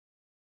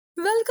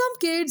Welcome,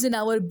 kids, in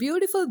our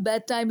beautiful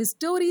bedtime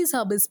stories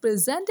hub is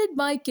presented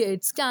by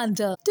Kids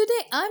Canter.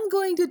 Today, I'm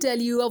going to tell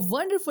you a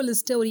wonderful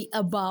story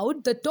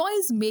about the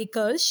Toys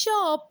Maker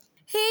Shop.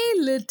 Hey,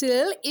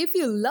 little, if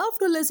you love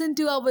to listen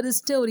to our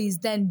stories,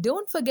 then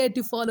don't forget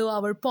to follow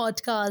our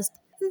podcast.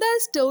 The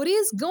story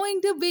is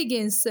going to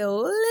begin,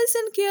 so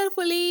listen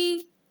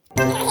carefully.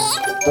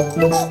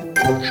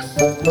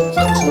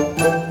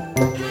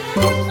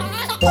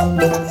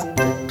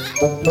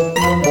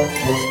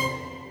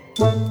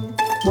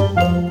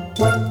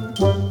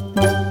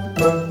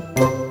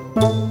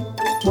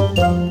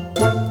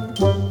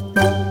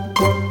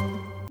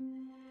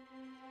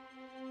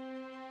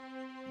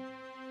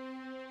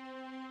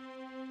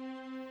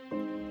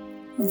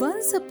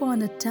 Once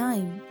upon a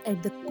time,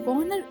 at the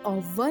corner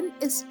of one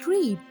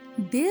street,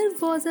 there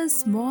was a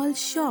small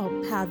shop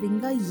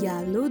having a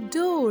yellow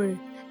door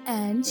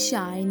and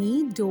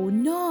shiny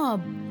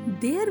doorknob.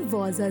 There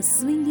was a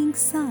swinging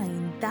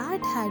sign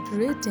that had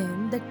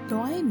written the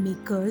toy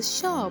maker's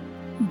shop.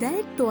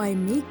 That toy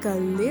maker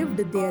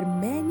lived there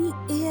many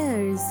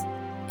years,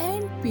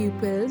 and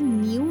people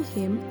knew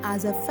him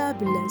as a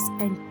fabulous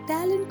and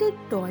talented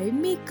toy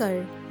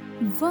maker.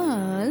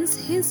 Once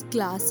his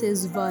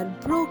glasses were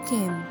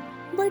broken,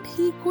 but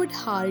he could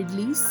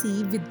hardly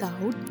see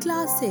without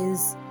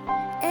glasses,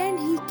 and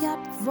he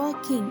kept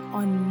working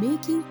on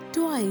making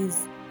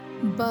toys.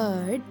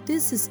 But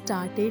this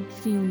started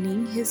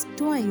ruining his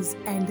toys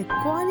and the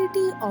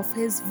quality of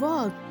his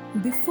work.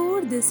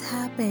 Before this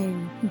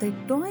happened, the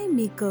toy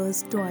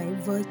maker's toys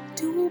were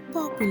too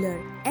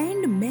popular,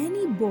 and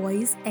many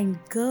boys and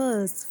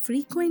girls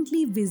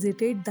frequently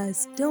visited the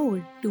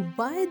store to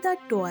buy the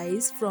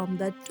toys from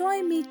the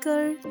toy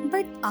maker.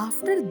 But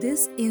after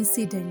this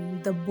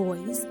incident, the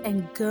boys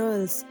and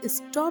girls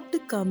stopped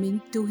coming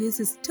to his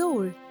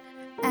store.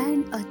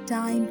 And a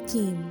time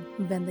came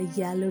when the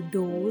yellow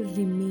door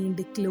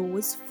remained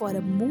closed for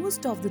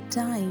most of the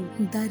time.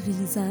 The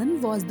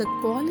reason was the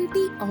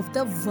quality of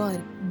the work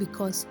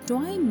because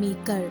toy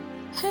maker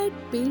had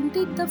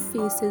painted the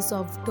faces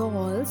of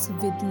dolls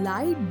with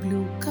light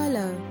blue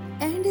color,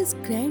 and his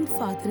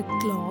grandfather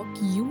clock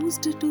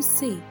used to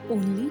say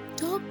only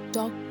tock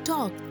tock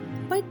tock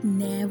but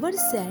never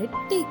said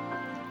tick.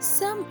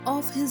 Some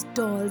of his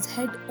dolls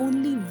had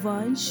only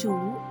one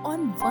shoe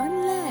on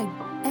one leg,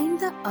 and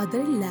the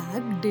other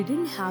leg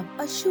didn't have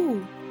a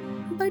shoe.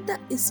 But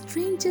the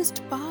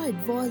strangest part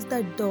was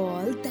the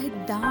doll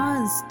that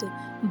danced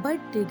but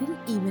didn't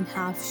even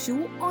have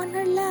shoe on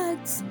her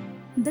legs.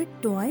 The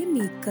toy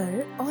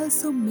maker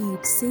also made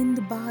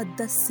Sindbad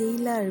the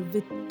sailor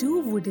with two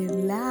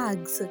wooden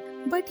legs,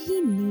 but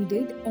he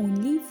needed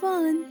only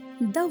one.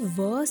 The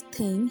worst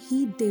thing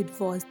he did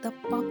was the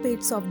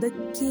puppets of the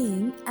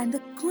king and the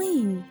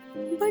queen,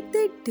 but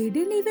they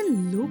didn't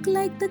even look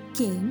like the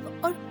king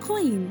or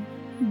queen.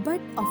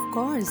 But of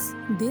course,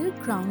 their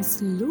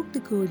crowns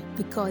looked good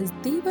because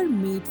they were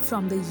made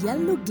from the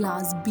yellow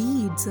glass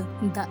beads.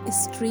 The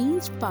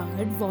strange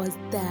part was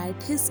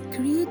that his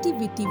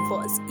creativity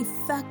was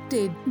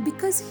affected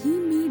because he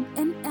made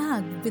an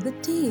egg with a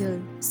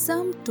tail.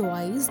 Some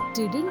toys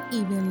didn't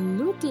even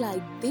look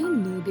like they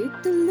needed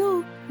to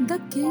look. The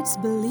kids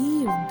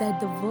believed that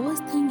the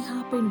worst thing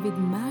happened with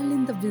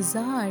Merlin the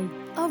wizard.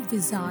 A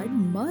wizard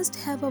must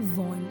have a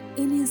wand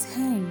in his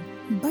hand,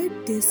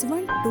 but this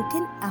one took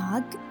an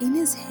egg in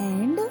his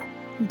hand.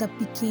 That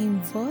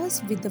became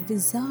worse with the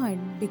wizard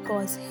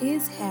because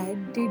his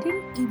head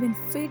didn't even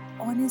fit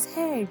on his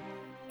head,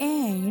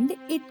 and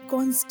it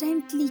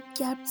constantly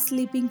kept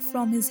slipping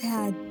from his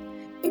head.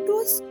 It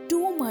was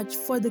too much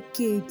for the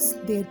kids,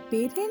 their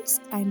parents,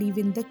 and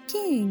even the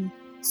king.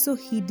 So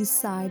he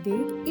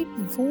decided it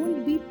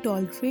won't be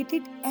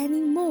tolerated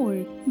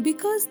anymore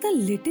because the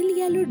little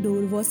yellow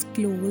door was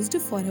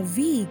closed for a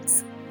week.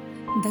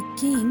 The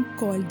king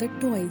called the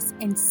toys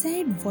and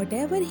said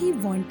whatever he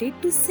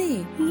wanted to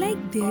say,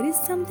 like there is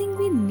something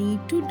we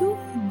need to do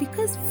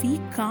because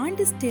we can't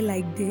stay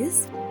like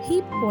this.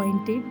 He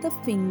pointed the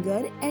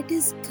finger at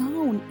his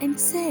gown and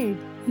said,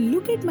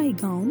 "Look at my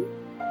gown.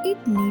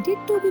 It needed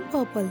to be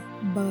purple,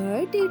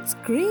 but it's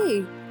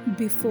grey."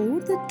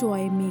 Before the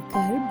toy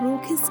maker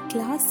broke his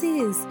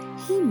glasses,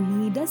 he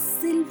made a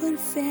silver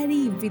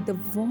fairy with a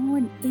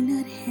wand in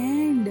her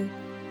hand.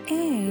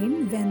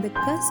 And when the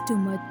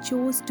customer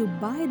chose to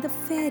buy the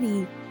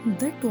fairy,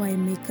 the toy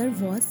maker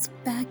was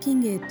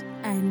packing it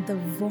and the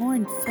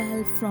wand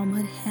fell from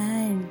her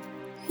hand.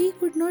 He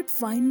could not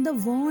find the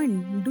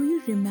wand. Do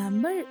you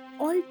remember?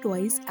 All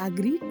toys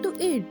agreed to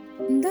it.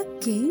 The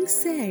king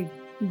said,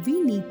 "We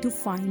need to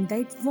find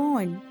that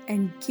wand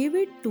and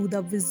give it to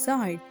the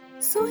wizard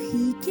so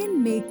he can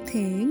make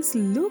things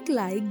look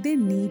like they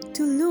need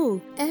to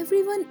look."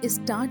 Everyone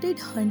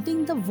started hunting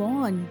the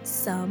wand.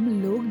 Some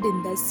looked in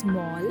the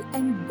small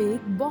and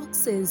big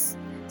boxes.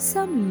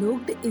 Some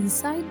looked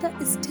inside the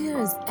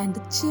stairs and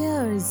the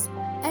chairs.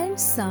 And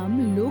some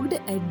looked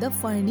at the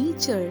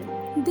furniture.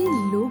 They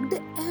looked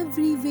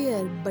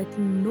everywhere, but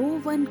no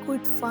one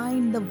could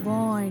find the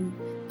wand.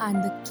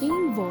 And the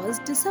king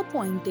was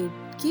disappointed.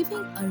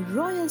 giving a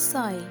royal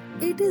sigh.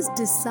 It is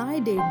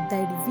decided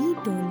that we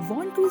don't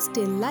want to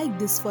stay like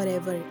this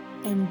forever,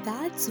 and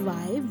that's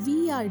why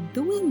we are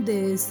doing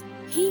this.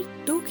 He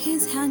took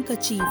his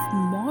handkerchief,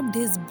 mopped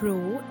his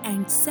brow,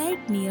 and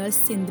sat near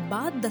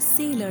Sindbad the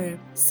sailor.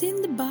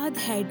 Sindbad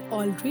had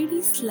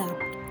already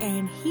slept,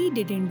 and he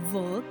didn't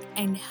work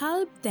and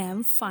help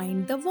them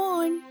find the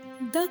wand.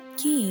 The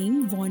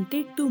king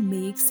wanted to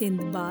make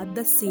Sindbad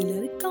the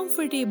sailor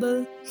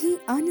comfortable. He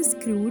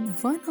unscrewed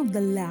one of the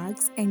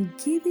legs and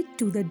gave it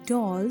to the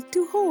doll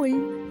to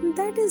hold.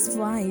 That is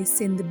why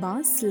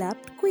Sindbad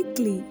slept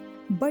quickly.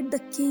 But the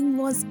king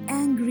was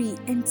angry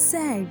and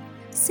said,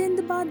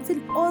 Sindbad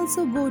will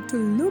also go to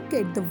look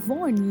at the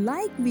wand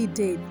like we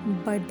did.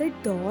 But the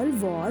doll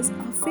was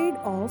afraid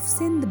of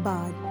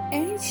Sindbad,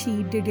 and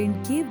she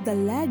didn't give the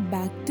leg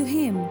back to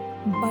him.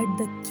 But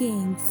the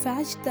king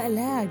fetched the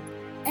leg,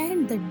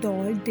 and the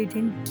doll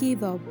didn't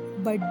give up.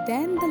 But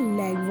then the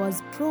leg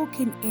was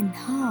broken in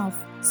half.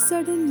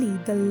 Suddenly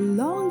the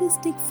long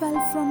stick fell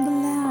from the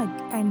leg,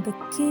 and the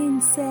king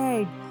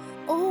said,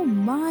 "Oh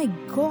my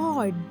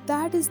God,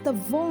 that is the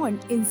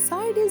wand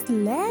inside his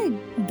leg."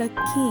 The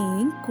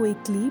king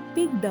quickly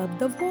picked up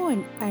the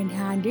wand and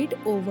handed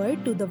it over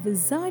to the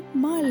wizard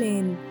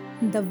Merlin.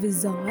 The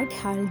wizard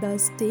held the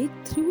stick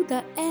through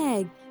the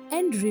egg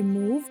and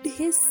removed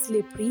his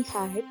slippery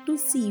head to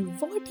see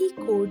what he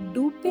could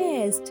do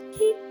best.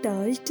 He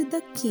touched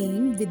the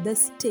king with the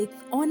stick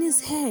on his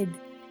head,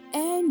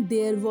 and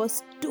there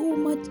was too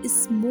much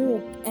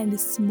smoke and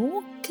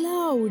smoke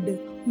cloud.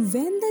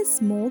 When the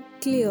smoke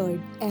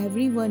cleared,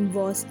 everyone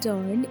was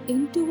turned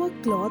into a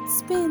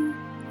clothespin.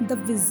 The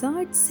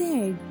wizard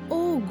said,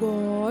 "Oh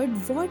God,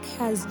 what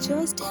has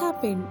just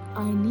happened?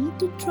 I need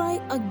to try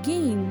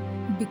again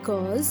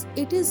because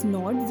it is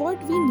not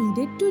what we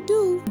needed to do."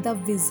 The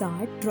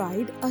wizard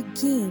tried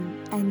again,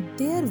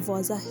 and there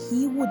was a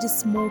huge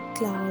smoke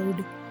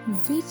cloud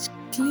which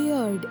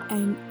cleared,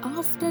 and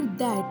after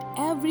that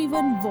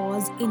everyone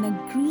was in a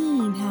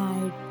green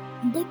hat.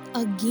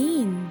 But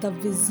again the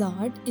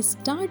wizard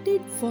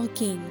started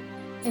working,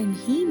 and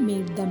he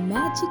made the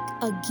magic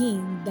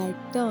again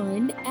that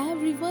turned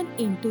everyone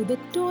into the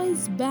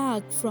toys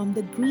back from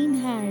the green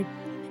hat.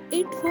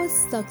 It was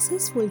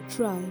successful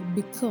try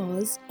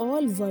because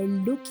all were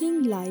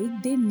looking like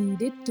they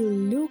needed to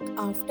look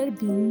after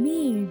being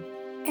made.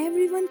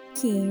 Everyone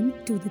came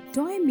to the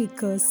toy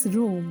maker's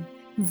room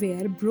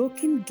where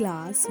broken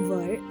glass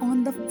were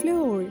on the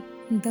floor.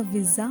 The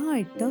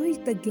wizard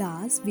touched the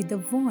glass with a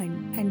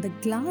wand, and the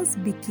glass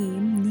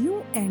became new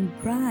and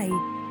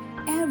bright.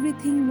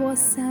 Everything was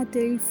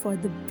settled for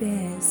the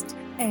best,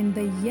 and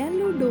the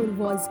yellow door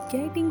was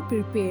getting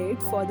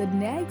prepared for the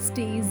next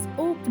day's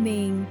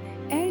opening.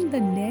 And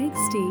the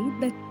next day,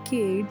 the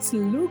kids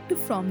looked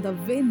from the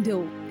window,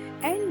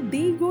 and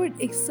they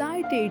got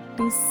excited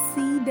to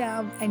see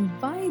them and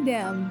buy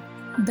them.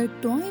 The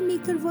toy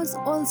maker was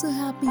also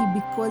happy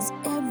because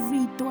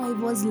every toy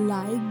was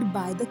liked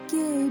by the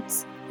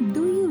kids.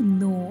 Do you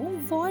know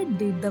what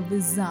did the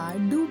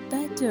wizard do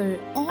better?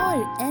 Or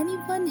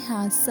anyone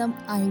has some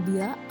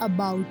idea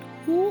about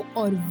who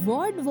or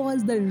what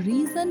was the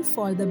reason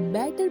for the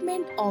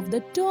betterment of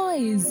the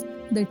toys?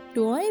 The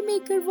toy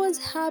maker was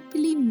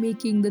happily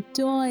making the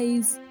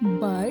toys,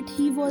 but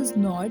he was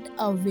not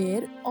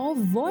aware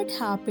of what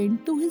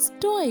happened to his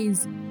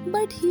toys.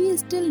 But he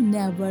still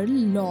never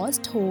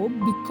lost hope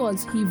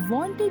because he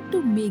wanted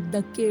to make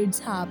the kids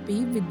happy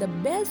with the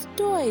best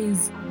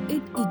toys.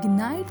 It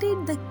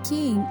ignited the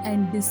king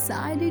and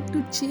decided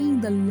to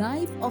change the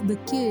life of the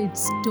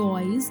kids,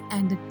 toys,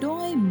 and the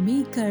toy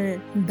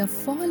maker. The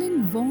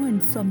fallen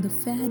wand from the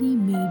fairy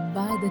made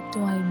by the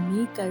toy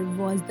maker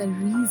was the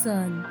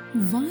reason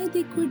why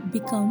they could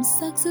become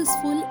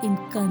successful in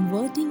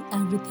converting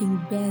everything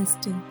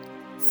best.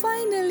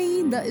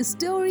 Finally, the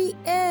story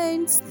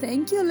ends.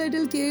 Thank you,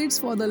 little kids,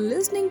 for the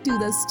listening to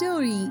the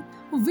story.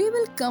 We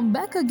will come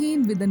back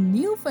again with a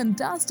new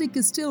fantastic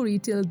story.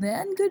 Till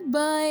then,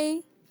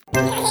 goodbye.